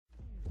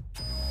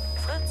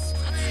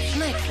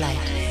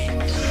Nightflight.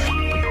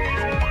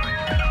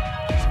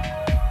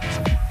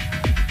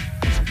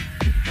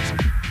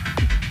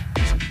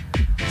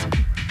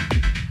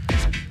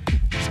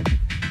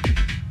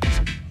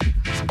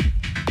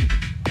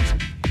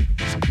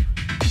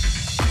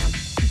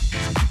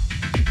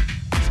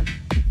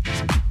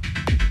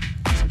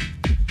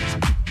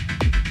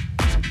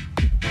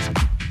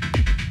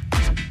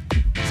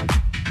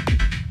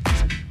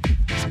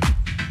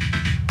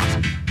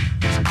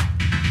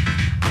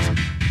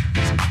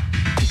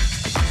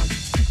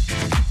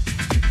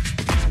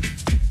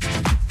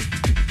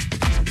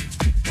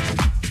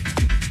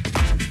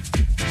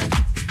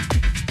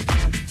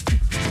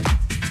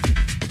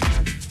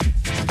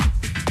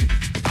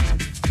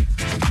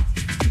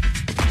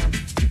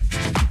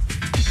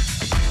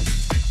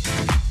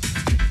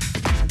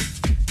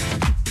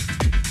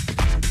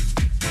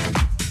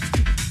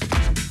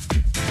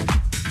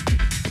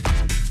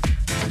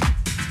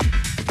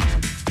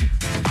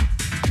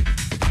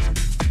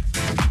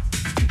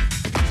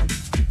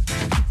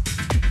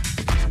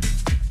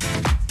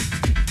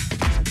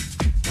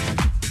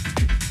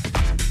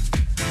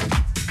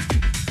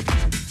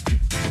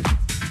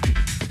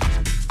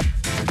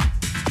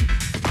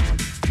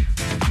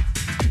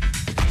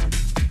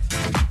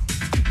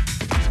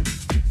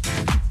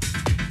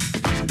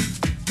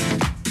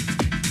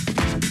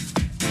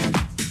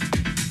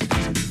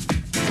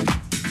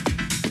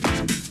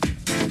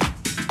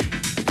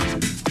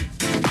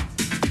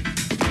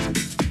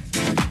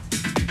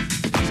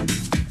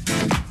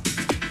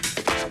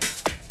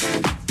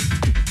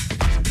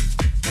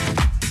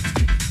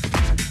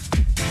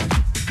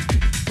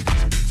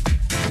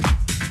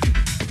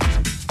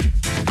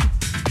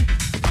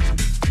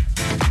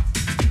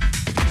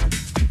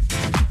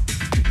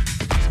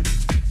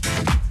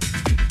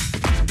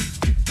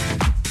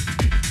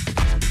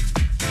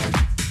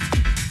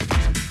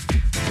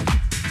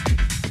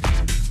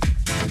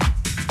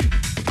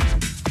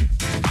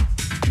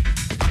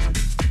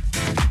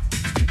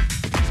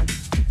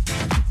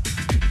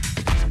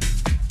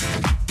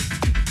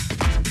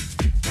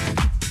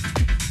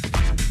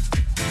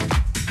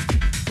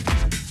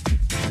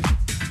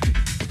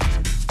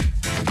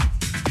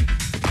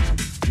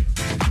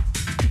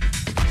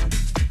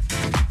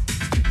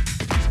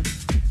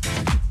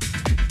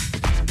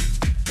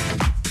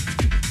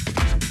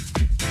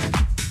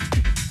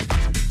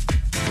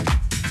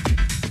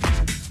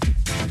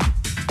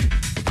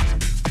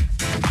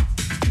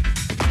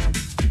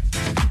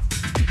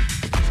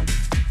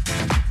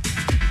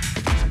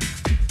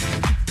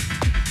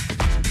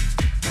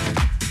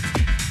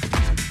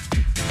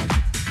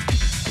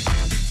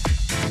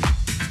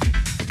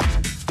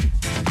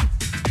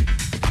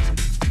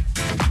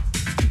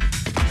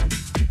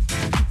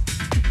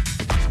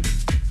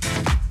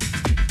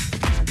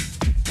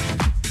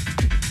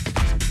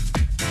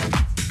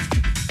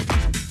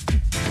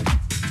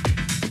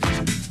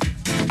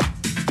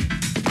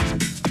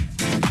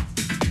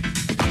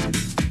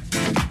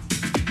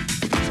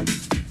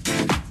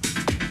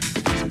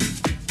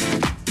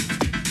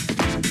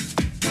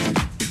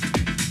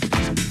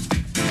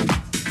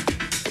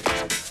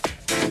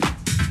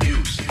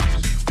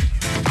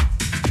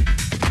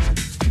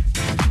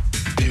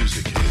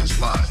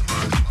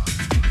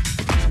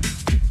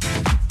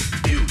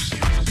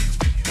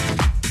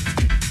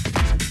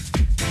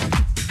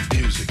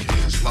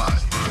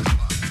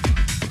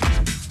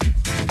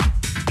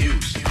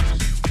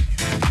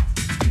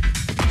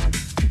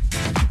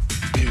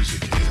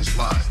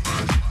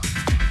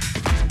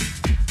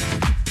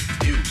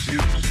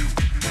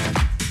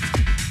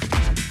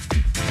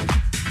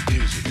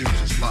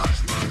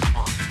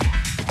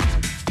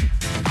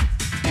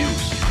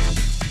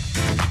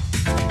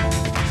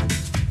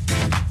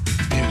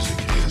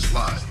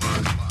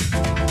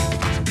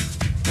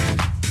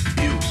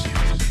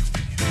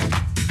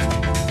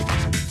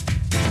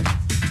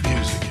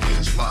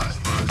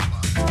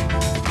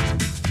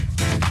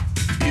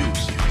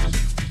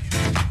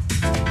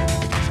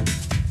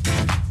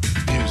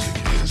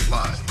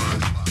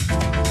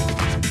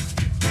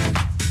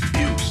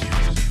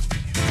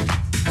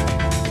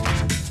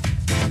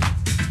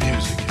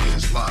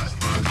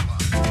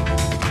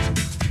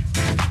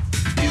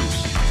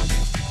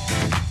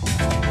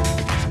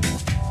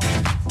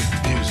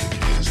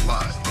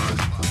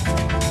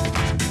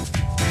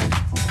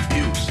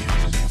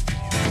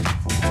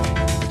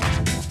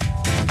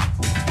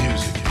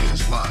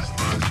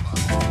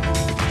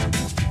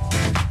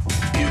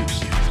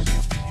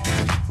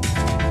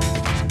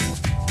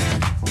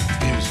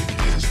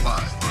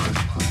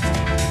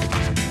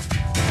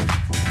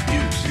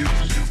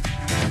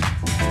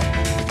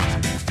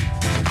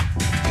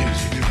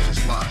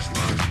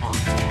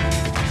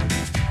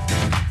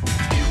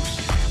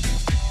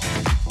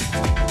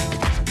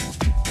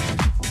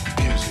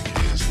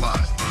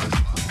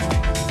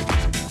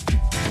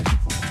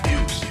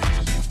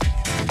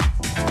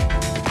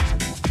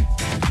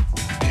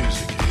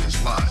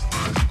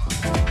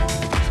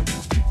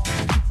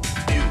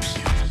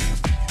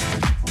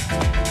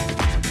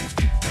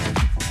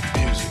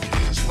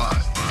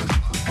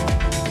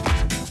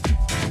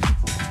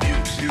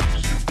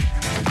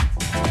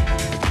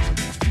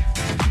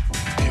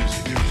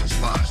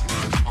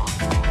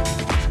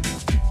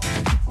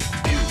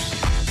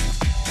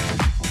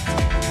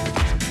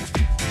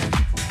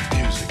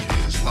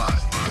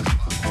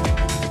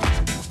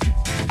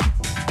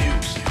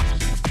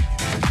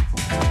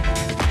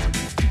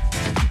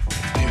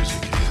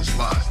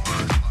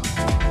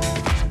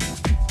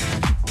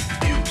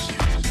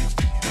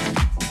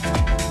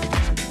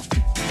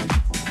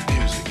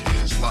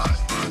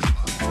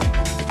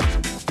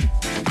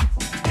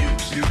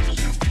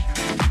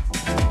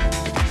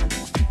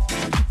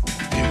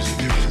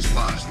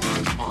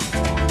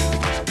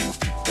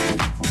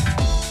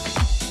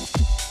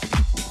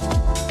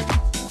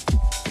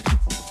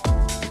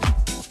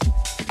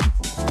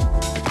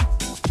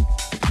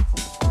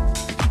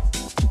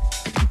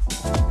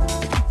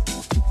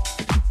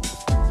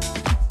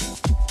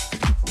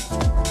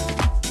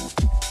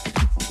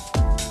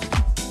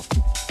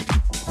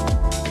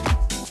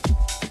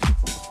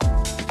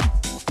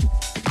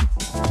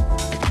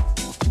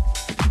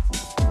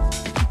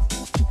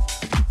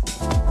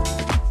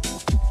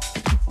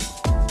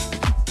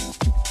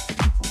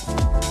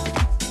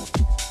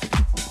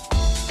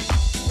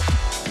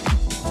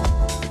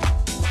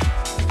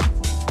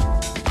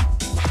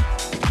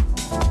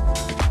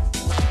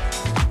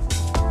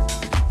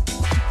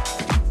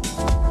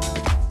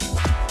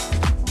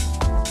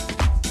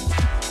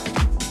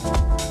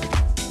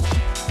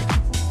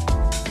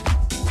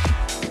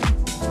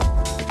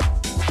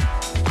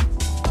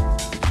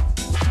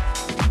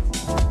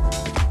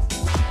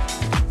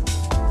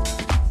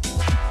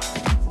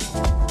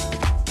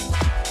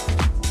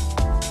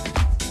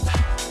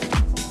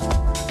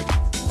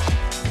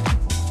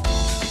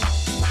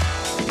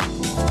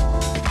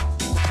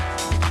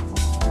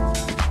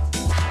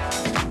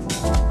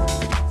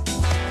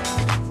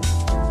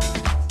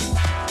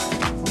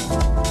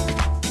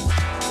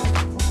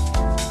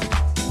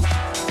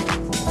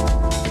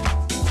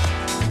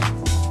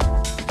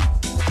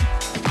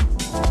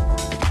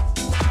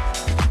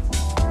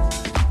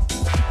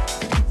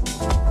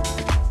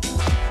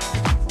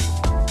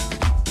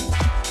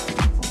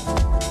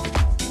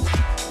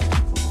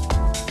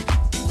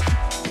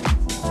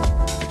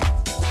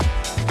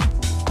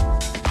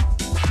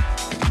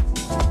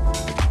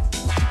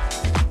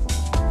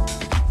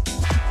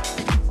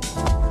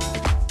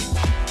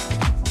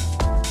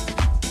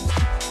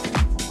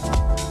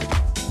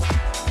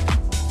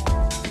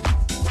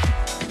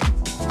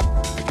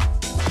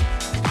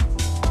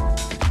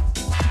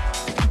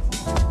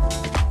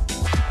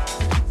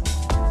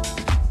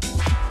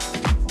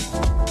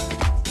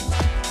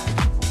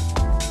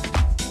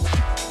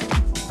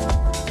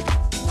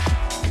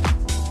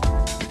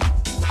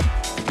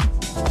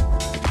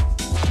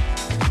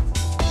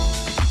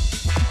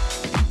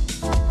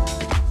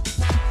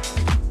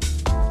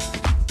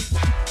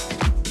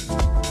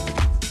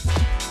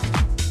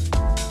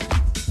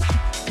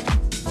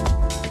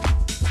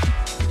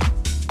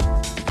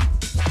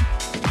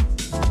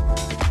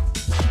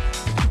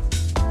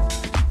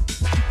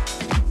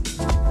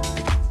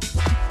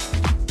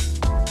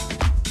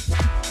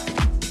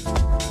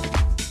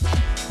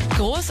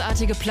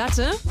 Großartige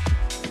Platte.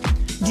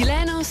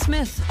 Delano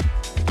Smith,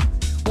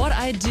 What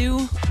I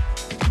Do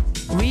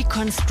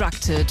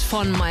Reconstructed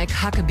von Mike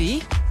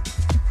Huckaby.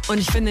 Und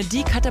ich finde,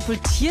 die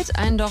katapultiert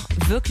einen doch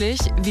wirklich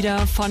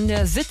wieder von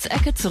der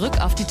Sitzecke zurück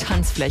auf die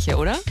Tanzfläche,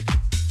 oder?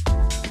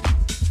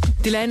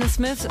 Delano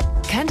Smith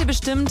kennt ihr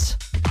bestimmt,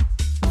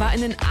 war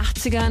in den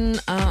 80ern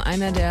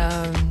einer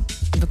der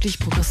wirklich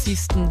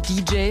progressivsten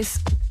DJs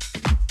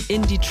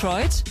in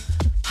Detroit,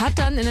 hat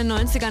dann in den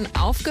 90ern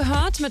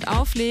aufgehört mit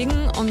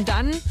Auflegen, um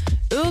dann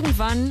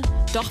irgendwann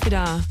doch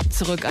wieder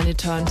zurück an die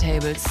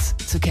Turntables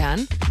zu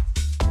kehren.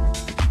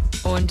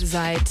 Und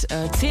seit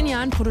 10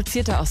 Jahren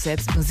produziert er auch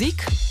selbst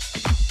Musik.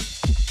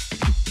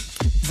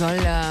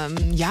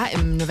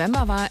 Im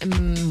November war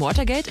im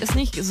Watergate, ist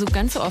nicht so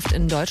ganz so oft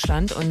in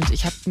Deutschland. Und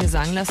ich habe mir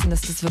sagen lassen,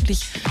 dass das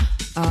wirklich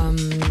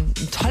ein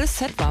tolles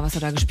Set war, was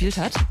er da gespielt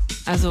hat.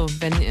 Also,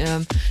 wenn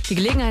ihr die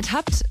Gelegenheit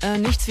habt,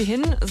 nichts wie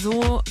hin,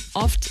 so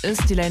oft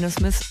ist Delano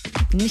Smith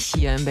nicht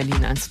hier in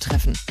Berlin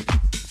anzutreffen.